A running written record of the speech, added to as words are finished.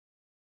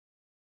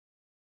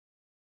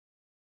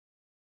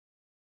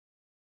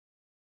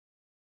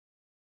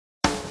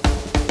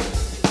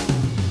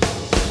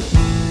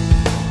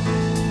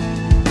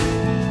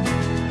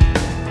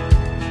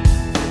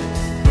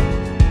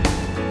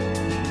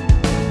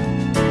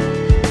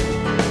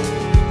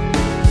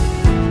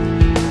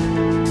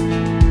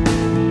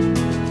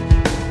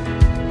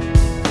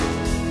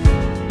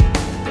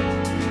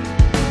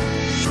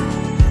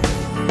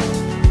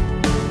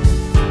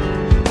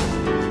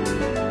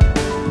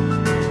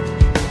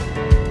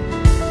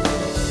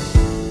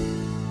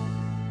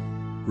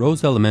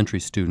Rose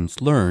Elementary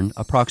students learn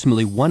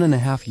approximately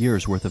 1.5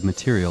 years worth of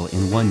material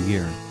in 1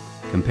 year,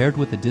 compared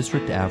with the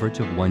district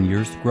average of 1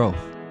 year's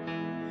growth.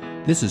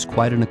 This is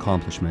quite an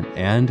accomplishment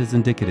and is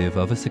indicative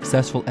of a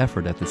successful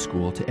effort at the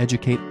school to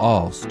educate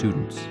all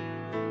students.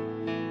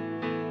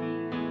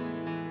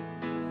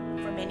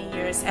 For many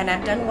years, and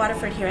I've done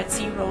Waterford here at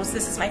C. Rose.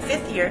 This is my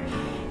 5th year,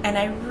 and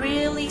I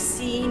really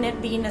seen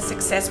it being a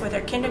success with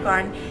our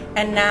kindergarten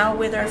and now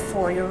with our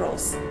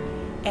 4-year-olds.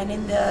 And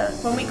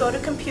when we go to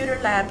computer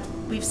lab,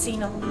 we've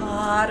seen a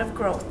lot of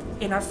growth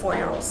in our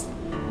 4-year-olds.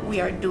 We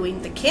are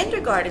doing the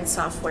kindergarten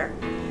software,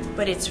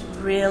 but it's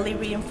really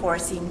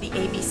reinforcing the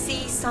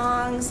ABC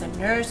songs, the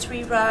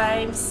nursery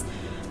rhymes,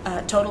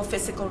 total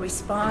physical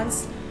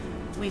response.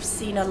 We've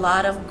seen a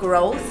lot of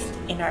growth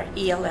in our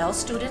ELL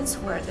students,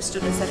 where the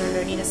students that are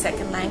learning a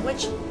second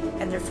language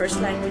and their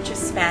first language is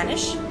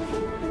Spanish.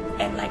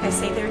 And like I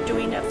say, they're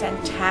doing a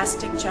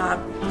fantastic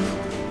job.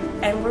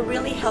 And we're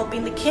really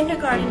helping the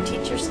kindergarten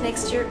teachers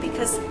next year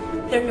because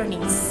they're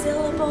learning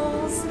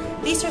syllables.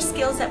 These are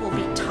skills that will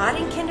be taught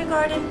in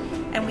kindergarten,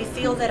 and we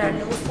feel that our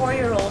little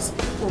 4-year-olds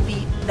will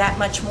be that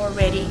much more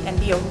ready and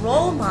be a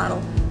role model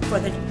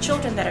for the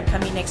children that are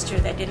coming next year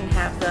that didn't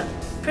have the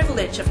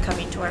privilege of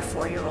coming to our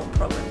 4-year-old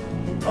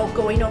program.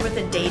 Going over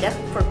the data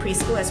for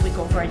preschool as we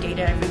go over our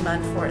data every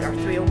month for our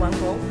 301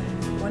 goal.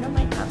 One of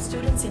my top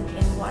students in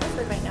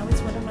Waterford right now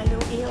is one of my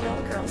little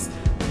ELL girls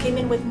who came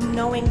in with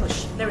no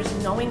English. There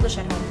is no English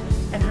at home,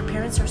 and her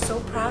parents are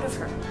so proud of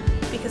her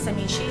because, I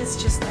mean, she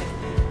is just like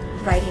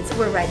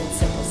we're writing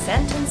simple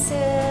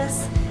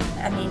sentences.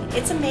 I mean,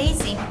 it's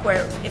amazing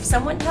where if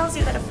someone tells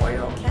you that a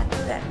 4-year-old can't do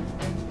that,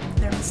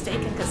 they're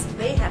mistaken because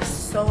they have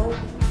so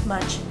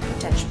much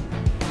potential.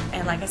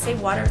 And like I say,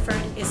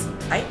 Waterford is,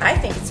 I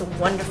think it's a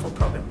wonderful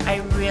program. I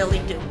really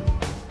do.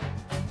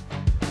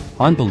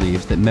 Han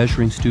believes that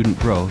measuring student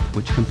growth,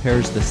 which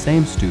compares the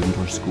same student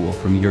or school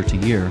from year to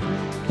year,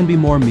 can be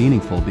more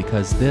meaningful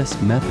because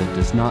this method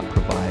does not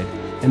provide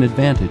an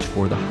advantage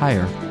for the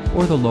higher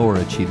or the lower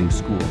achieving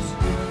schools.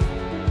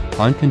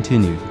 Han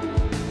continued,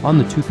 on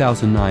the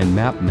 2009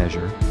 MAP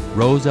measure,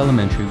 Rose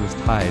Elementary was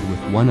tied with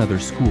one other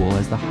school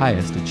as the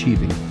highest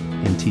achieving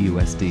in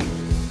TUSD.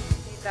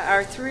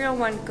 Our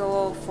 301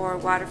 goal for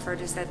Waterford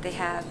is that they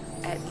have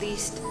at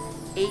least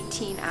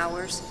 18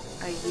 hours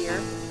a year,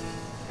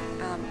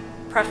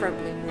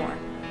 preferably more,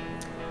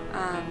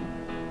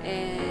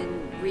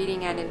 in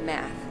reading and in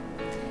math.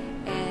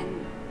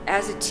 And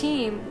as a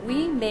team,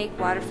 we make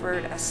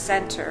Waterford a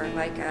center,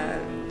 like a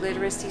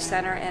literacy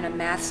center and a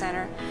math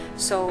center.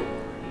 So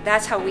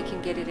that's how we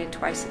can get it in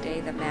twice a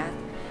day, the math,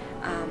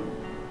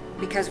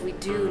 because we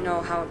do know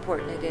how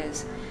important it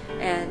is.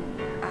 And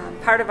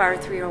part of our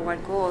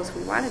 301 goals,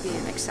 we want to be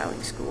an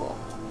excelling school.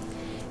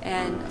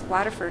 And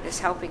Waterford is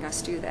helping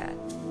us do that.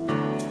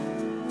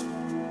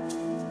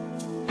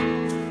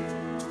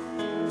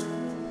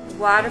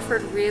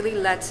 Waterford really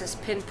lets us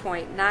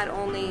pinpoint not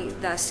only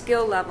the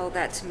skill level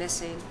that's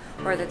missing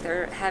or that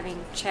they're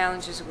having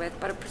challenges with,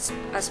 but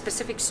a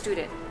specific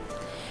student.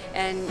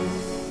 And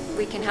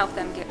we can help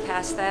them get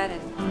past that,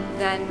 and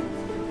then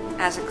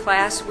as a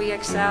class we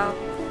excel,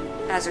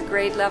 as a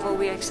grade level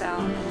we excel,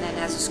 and then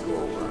as a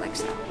school we'll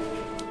excel.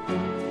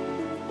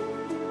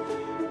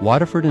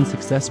 Waterford and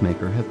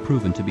SuccessMaker have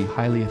proven to be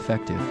highly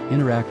effective,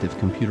 interactive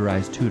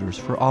computerized tutors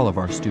for all of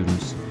our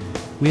students.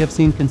 We have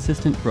seen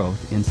consistent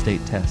growth in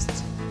state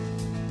tests.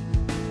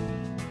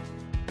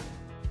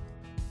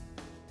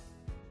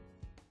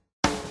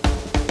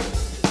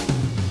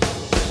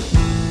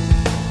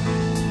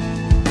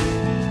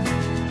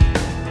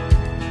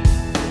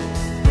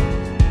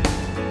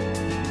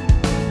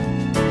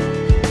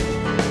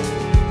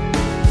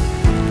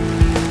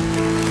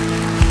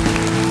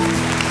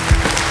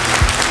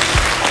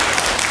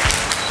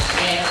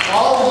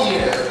 All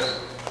year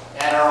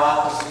at our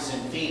offices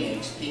in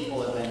Phoenix,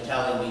 people have been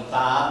telling me,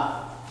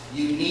 Bob,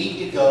 you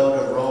need to go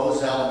to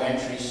Rose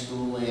Elementary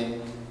School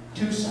in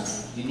Tucson.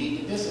 You need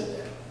to visit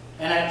there.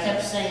 And I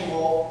kept saying,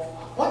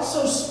 well, what's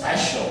so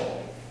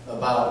special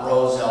about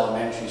Rose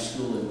Elementary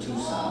School in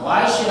Tucson?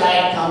 Why should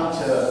I come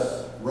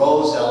to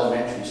Rose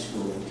Elementary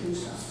School in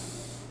Tucson?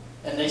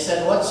 And they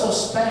said, what's so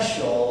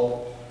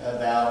special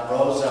about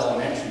Rose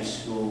Elementary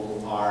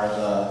School are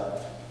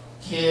the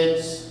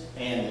kids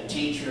and the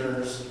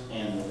teachers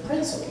and the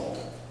principal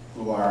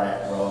who are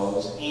at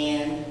Rose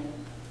and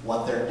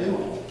what they're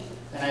doing.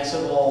 And I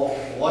said, well,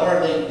 what are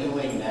they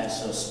doing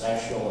that's so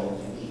special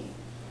and unique?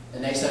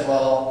 And they said,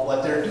 well,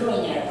 what they're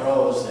doing at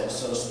Rose that's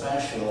so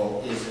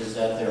special is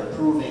that they're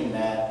proving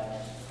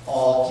that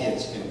all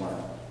kids can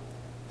learn,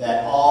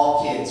 that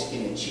all kids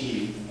can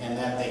achieve, and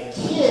that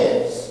the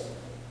kids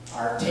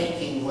are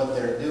taking what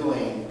they're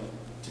doing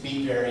to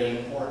be very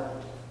important.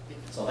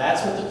 So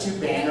that's what the two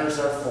banners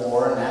are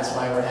for, and that's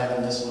why we're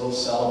having this little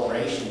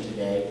celebration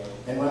today.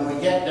 And when we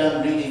get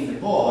done reading the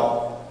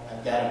book,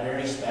 I've got a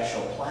very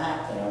special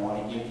plaque that I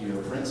want to give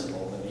your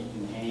principal that you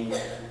can hang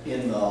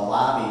in the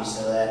lobby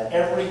so that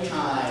every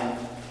time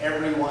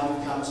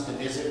everyone comes to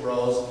visit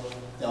Rose,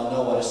 they'll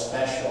know what a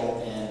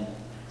special and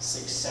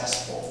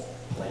successful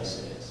place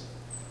it is.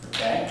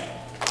 Okay?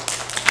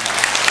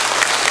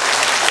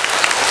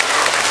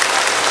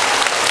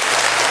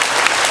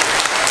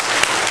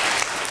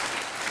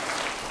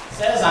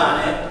 says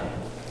on it,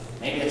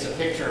 maybe it's a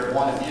picture of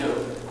one of you,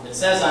 it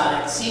says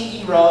on it,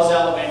 C.E. Rose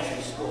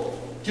Elementary School,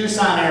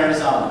 Tucson,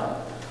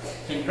 Arizona.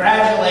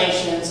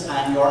 Congratulations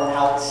on your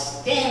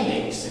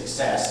outstanding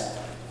success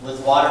with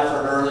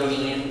Waterford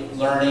Early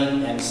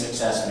Learning and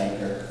Success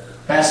Maker.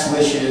 Best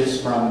wishes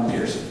from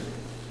Pearson.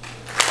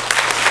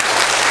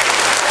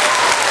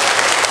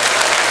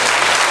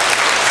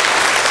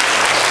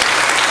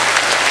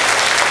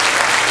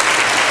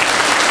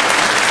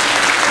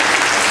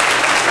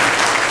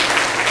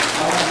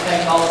 I want to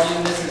thank all of you.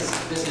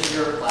 This is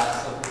your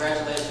class, so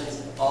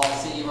congratulations, all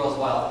C.E. Rose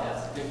Wildcats.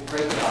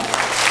 Great job.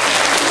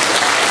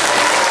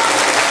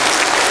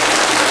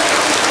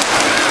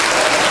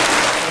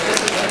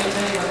 Let me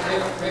tell you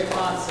what Rick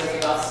Pond says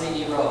about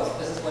C.E. Rose.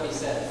 This is what he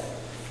said.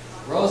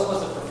 Rose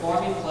was a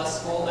performing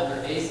plus school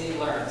under AZ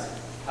Learns.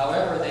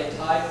 However, they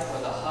tied for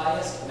the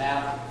highest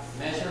MAP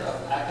measure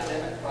of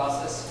academic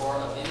process score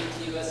of any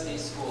QSD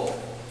school.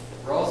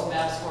 Rose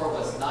MAP score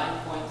was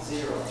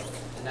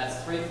 9.0, and that's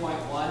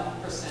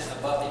 3.1%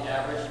 above the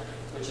average,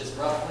 which is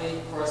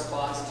roughly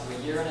corresponds to a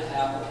year and a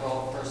half of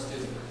growth per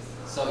student.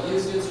 So you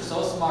students are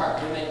so smart,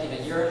 you're making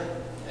a year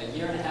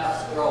and a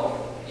half's growth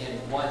in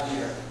 1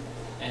 year.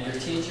 And your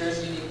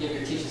teachers, you need to give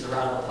your teachers a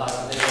round of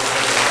applause. They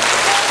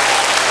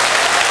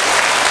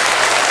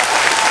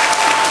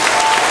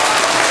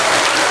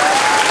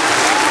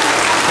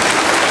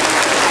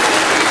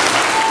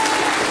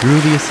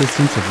Through the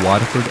assistance of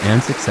Waterford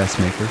and Success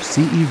Maker,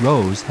 C.E.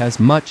 Rose has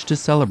much to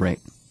celebrate.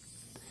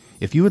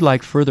 If you would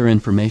like further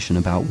information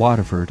about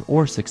Waterford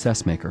or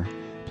Success Maker,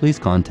 please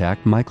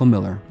contact Michael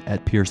Miller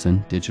at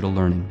Pearson Digital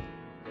Learning.